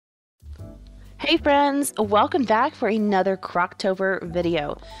Hey friends, welcome back for another Crocktober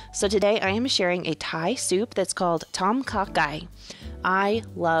video. So today I am sharing a Thai soup that's called Tom Kha Gai. I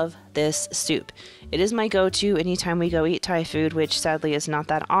love this soup. It is my go-to anytime we go eat Thai food, which sadly is not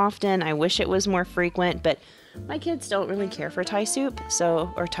that often. I wish it was more frequent, but my kids don't really care for Thai soup,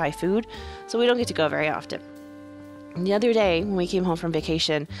 or Thai food, so we don't get to go very often. The other day, when we came home from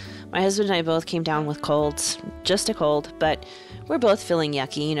vacation, my husband and I both came down with colds, just a cold, but we're both feeling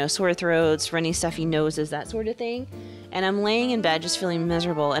yucky, sore throats, runny, stuffy noses, that sort of thing. And I'm laying in bed just feeling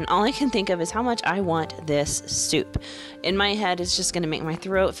miserable, and all I can think of is how much I want this soup. In my head, it's just going to make my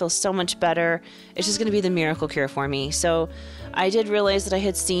throat feel so much better. It's just going to be the miracle cure for me. So I did realize that I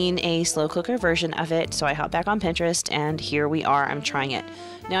had seen a slow cooker version of it, so I hopped back on Pinterest, and here we are. I'm trying it.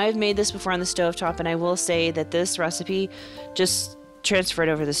 Now, I've made this before on the stovetop, and I will say that this recipe just transferred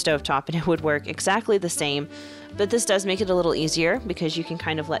over the stovetop, and it would work exactly the same. But this does make it a little easier because you can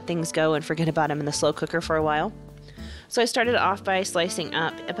kind of let things go and forget about them in the slow cooker for a while. So I started off by slicing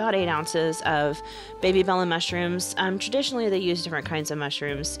up about 8 ounces of baby bella mushrooms. Traditionally, they use different kinds of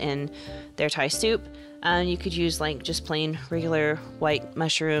mushrooms in their Thai soup. You could use like just plain regular white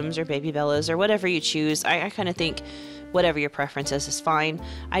mushrooms or baby bellas or whatever you choose. I kind of think whatever your preference is fine.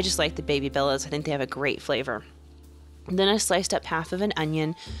 I just like the baby bellas. I think they have a great flavor. Then I sliced up half of an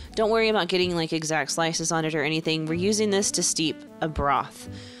onion. Don't worry about getting like exact slices on it or anything. We're using this to steep a broth.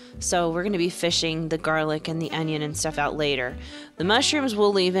 So we're going to be fishing the garlic and the onion and stuff out later. The mushrooms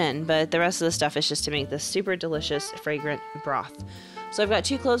we'll leave in, but the rest of the stuff is just to make this super delicious, fragrant broth. So I've got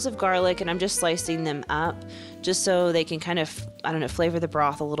 2 cloves of garlic, and I'm just slicing them up just so they can kind of, flavor the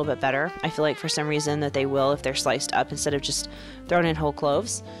broth a little bit better. I feel like for some reason that they will if they're sliced up instead of just thrown in whole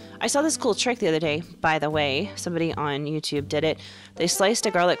cloves. I saw this cool trick the other day, by the way. Somebody on YouTube did it. They sliced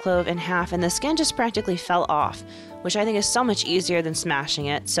a garlic clove in half, and the skin just practically fell off, which I think is so much easier than smashing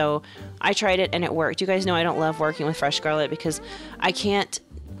it. So I tried it, and it worked. You guys know I don't love working with fresh garlic because I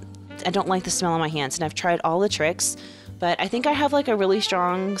don't like the smell on my hands, and I've tried all the tricks. But I think I have like a really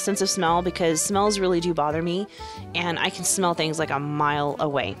strong sense of smell because smells really do bother me, and I can smell things like a mile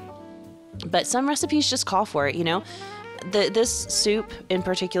away. But some recipes just call for it, This soup in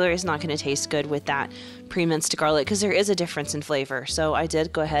particular is not going to taste good with that pre-minced garlic because there is a difference in flavor. So I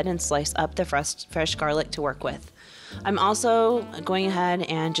did go ahead and slice up the fresh garlic to work with. I'm also going ahead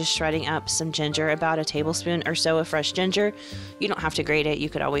and just shredding up some ginger, about a tablespoon or so of fresh ginger. You don't have to grate it. You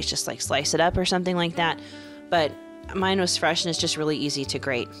could always just like slice it up or something like that. But mine was fresh, and it's just really easy to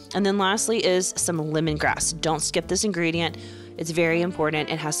grate. And then lastly is some lemongrass. Don't skip this ingredient. It's very important.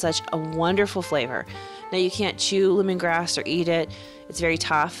 It has such a wonderful flavor. Now, you can't chew lemongrass or eat it. It's very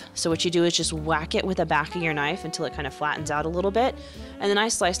tough. So what you do is just whack it with the back of your knife until it kind of flattens out a little bit. And then I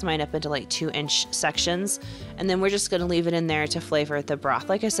sliced mine up into like 2-inch sections. And then we're just going to leave it in there to flavor the broth.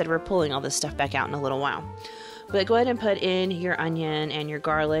 Like I said, we're pulling all this stuff back out in a little while. But go ahead and put in your onion and your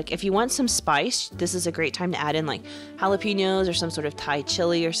garlic. If you want some spice, this is a great time to add in like jalapenos or some sort of Thai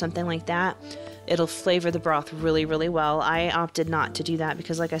chili or something like that. It'll flavor the broth really, really well. I opted not to do that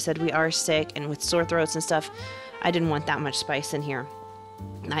because, like I said, we are sick, and with sore throats and stuff, I didn't want that much spice in here.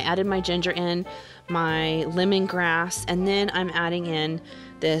 I added my ginger in, my lemongrass, and then I'm adding in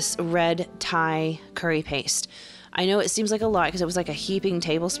this red Thai curry paste. I know it seems like a lot because it was like a heaping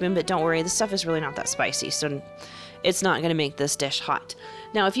tablespoon, but don't worry, this stuff is really not that spicy, so it's not going to make this dish hot.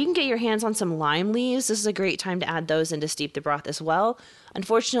 Now, if you can get your hands on some lime leaves, this is a great time to add those in to steep the broth as well.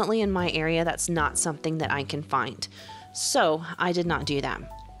 Unfortunately, in my area, that's not something that I can find, so I did not do that.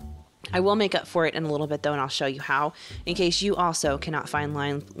 I will make up for it in a little bit, though, and I'll show you how, in case you also cannot find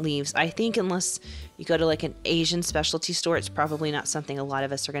lime leaves. I think unless you go to like an Asian specialty store, it's probably not something a lot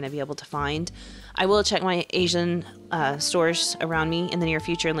of us are going to be able to find. I will check my Asian stores around me in the near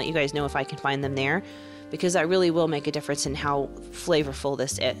future and let you guys know if I can find them there, because that really will make a difference in how flavorful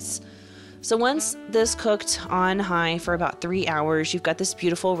this is. So once this cooked on high for about 3 hours, you've got this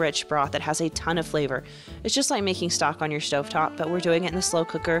beautiful rich broth that has a ton of flavor. It's just like making stock on your stovetop, but we're doing it in the slow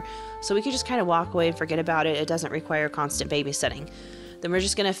cooker, so we can just kind of walk away and forget about it. It doesn't require constant babysitting. Then we're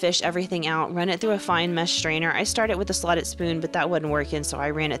just going to fish everything out, run it through a fine mesh strainer. I started with a slotted spoon, but that wasn't working, so I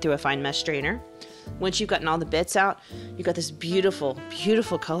ran it through a fine mesh strainer. Once you've gotten all the bits out, you've got this beautiful,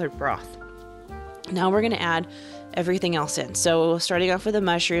 beautiful colored broth. Now we're going to add everything else in. So starting off with the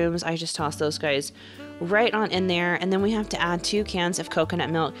mushrooms, I just toss those guys right on in there, and then we have to add 2 cans of coconut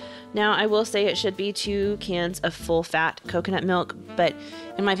milk. Now I will say it should be 2 cans of full fat coconut milk, but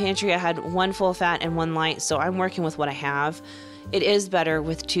in my pantry I had 1 full fat and 1 light, so I'm working with what I have. It is better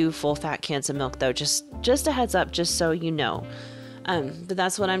with 2 full fat cans of milk though, just a heads up, just so you know. But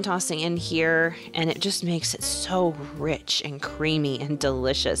that's what I'm tossing in here, and it just makes it so rich and creamy and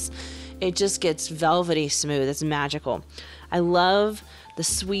delicious. It just gets velvety smooth. It's magical. I love the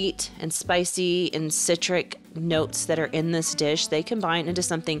sweet and spicy and citric notes that are in this dish. They combine into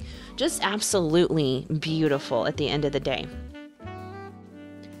something just absolutely beautiful at the end of the day.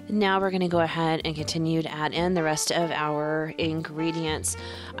 Now we're going to go ahead and continue to add in the rest of our ingredients.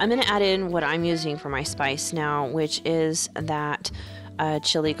 I'm going to add in what I'm using for my spice now, which is that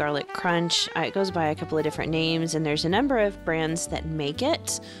chili garlic crunch. It goes by a couple of different names, and there's a number of brands that make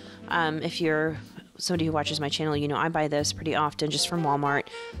it. If you're somebody who watches my channel, you know I buy this pretty often just from Walmart.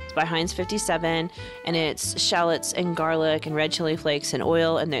 It's by Heinz 57, and it's shallots and garlic and red chili flakes and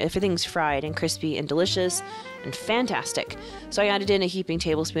oil, and everything's fried and crispy and delicious and fantastic. So I added in a heaping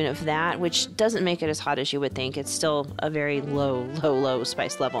tablespoon of that, which doesn't make it as hot as you would think. It's still a very low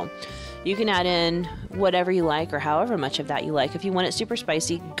spice level. You can add in whatever you like or however much of that you like. If you want it super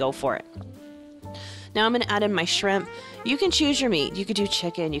spicy, go for it. Now I'm going to add in my shrimp. You can choose your meat. You could do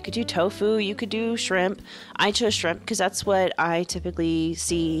chicken, you could do tofu, you could do shrimp. I chose shrimp because that's what I typically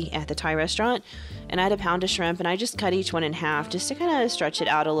see at the Thai restaurant. And I had a pound of shrimp, and I just cut each one in half just to kind of stretch it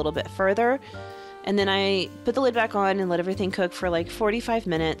out a little bit further. And then I put the lid back on and let everything cook for like 45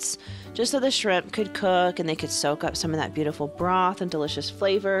 minutes, just so the shrimp could cook and they could soak up some of that beautiful broth and delicious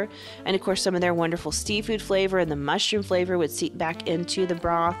flavor. And of course, some of their wonderful seafood flavor and the mushroom flavor would seep back into the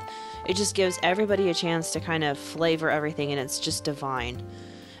broth. It just gives everybody a chance to kind of flavor everything, and it's just divine.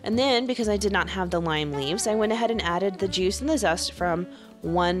 And then, because I did not have the lime leaves, I went ahead and added the juice and the zest from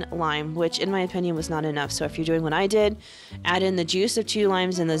one lime, which in my opinion was not enough. So if you're doing what I did, add in the juice of 2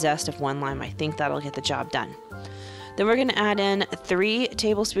 limes and the zest of 1 lime. I think that'll get the job done. Then we're going to add in 3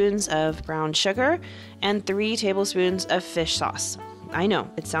 tablespoons of brown sugar and 3 tablespoons of fish sauce. I know,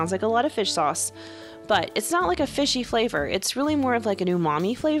 it sounds like a lot of fish sauce, but it's not like a fishy flavor. It's really more of like an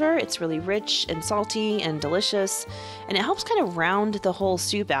umami flavor. It's really rich and salty and delicious, and it helps kind of round the whole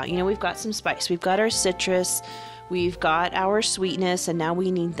soup out. You know, we've got some spice, we've got our citrus, we've got our sweetness, and now we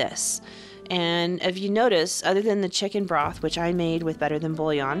need this. And if you notice, other than the chicken broth, which I made with better than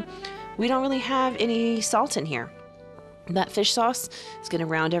bouillon, we don't really have any salt in here. That fish sauce is going to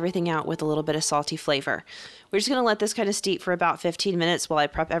round everything out with a little bit of salty flavor. We're just going to let this kind of steep for about 15 minutes while I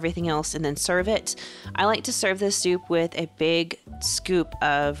prep everything else and then serve it. I like to serve this soup with a big scoop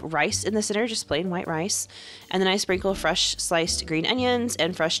of rice in the center, just plain white rice. And then I sprinkle fresh sliced green onions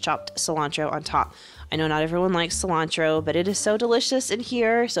and fresh chopped cilantro on top. I know not everyone likes cilantro, but it is so delicious in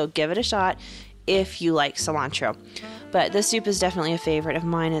here, so give it a shot if you like cilantro. But this soup is definitely a favorite of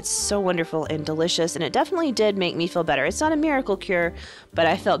mine. It's so wonderful and delicious, and it definitely did make me feel better. It's not a miracle cure, but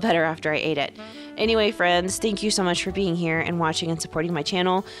I felt better after I ate it. Anyway, friends, thank you so much for being here and watching and supporting my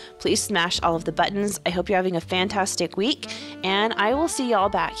channel. Please smash all of the buttons. I hope you're having a fantastic week, and I will see y'all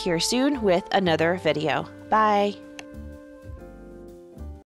back here soon with another video. Bye!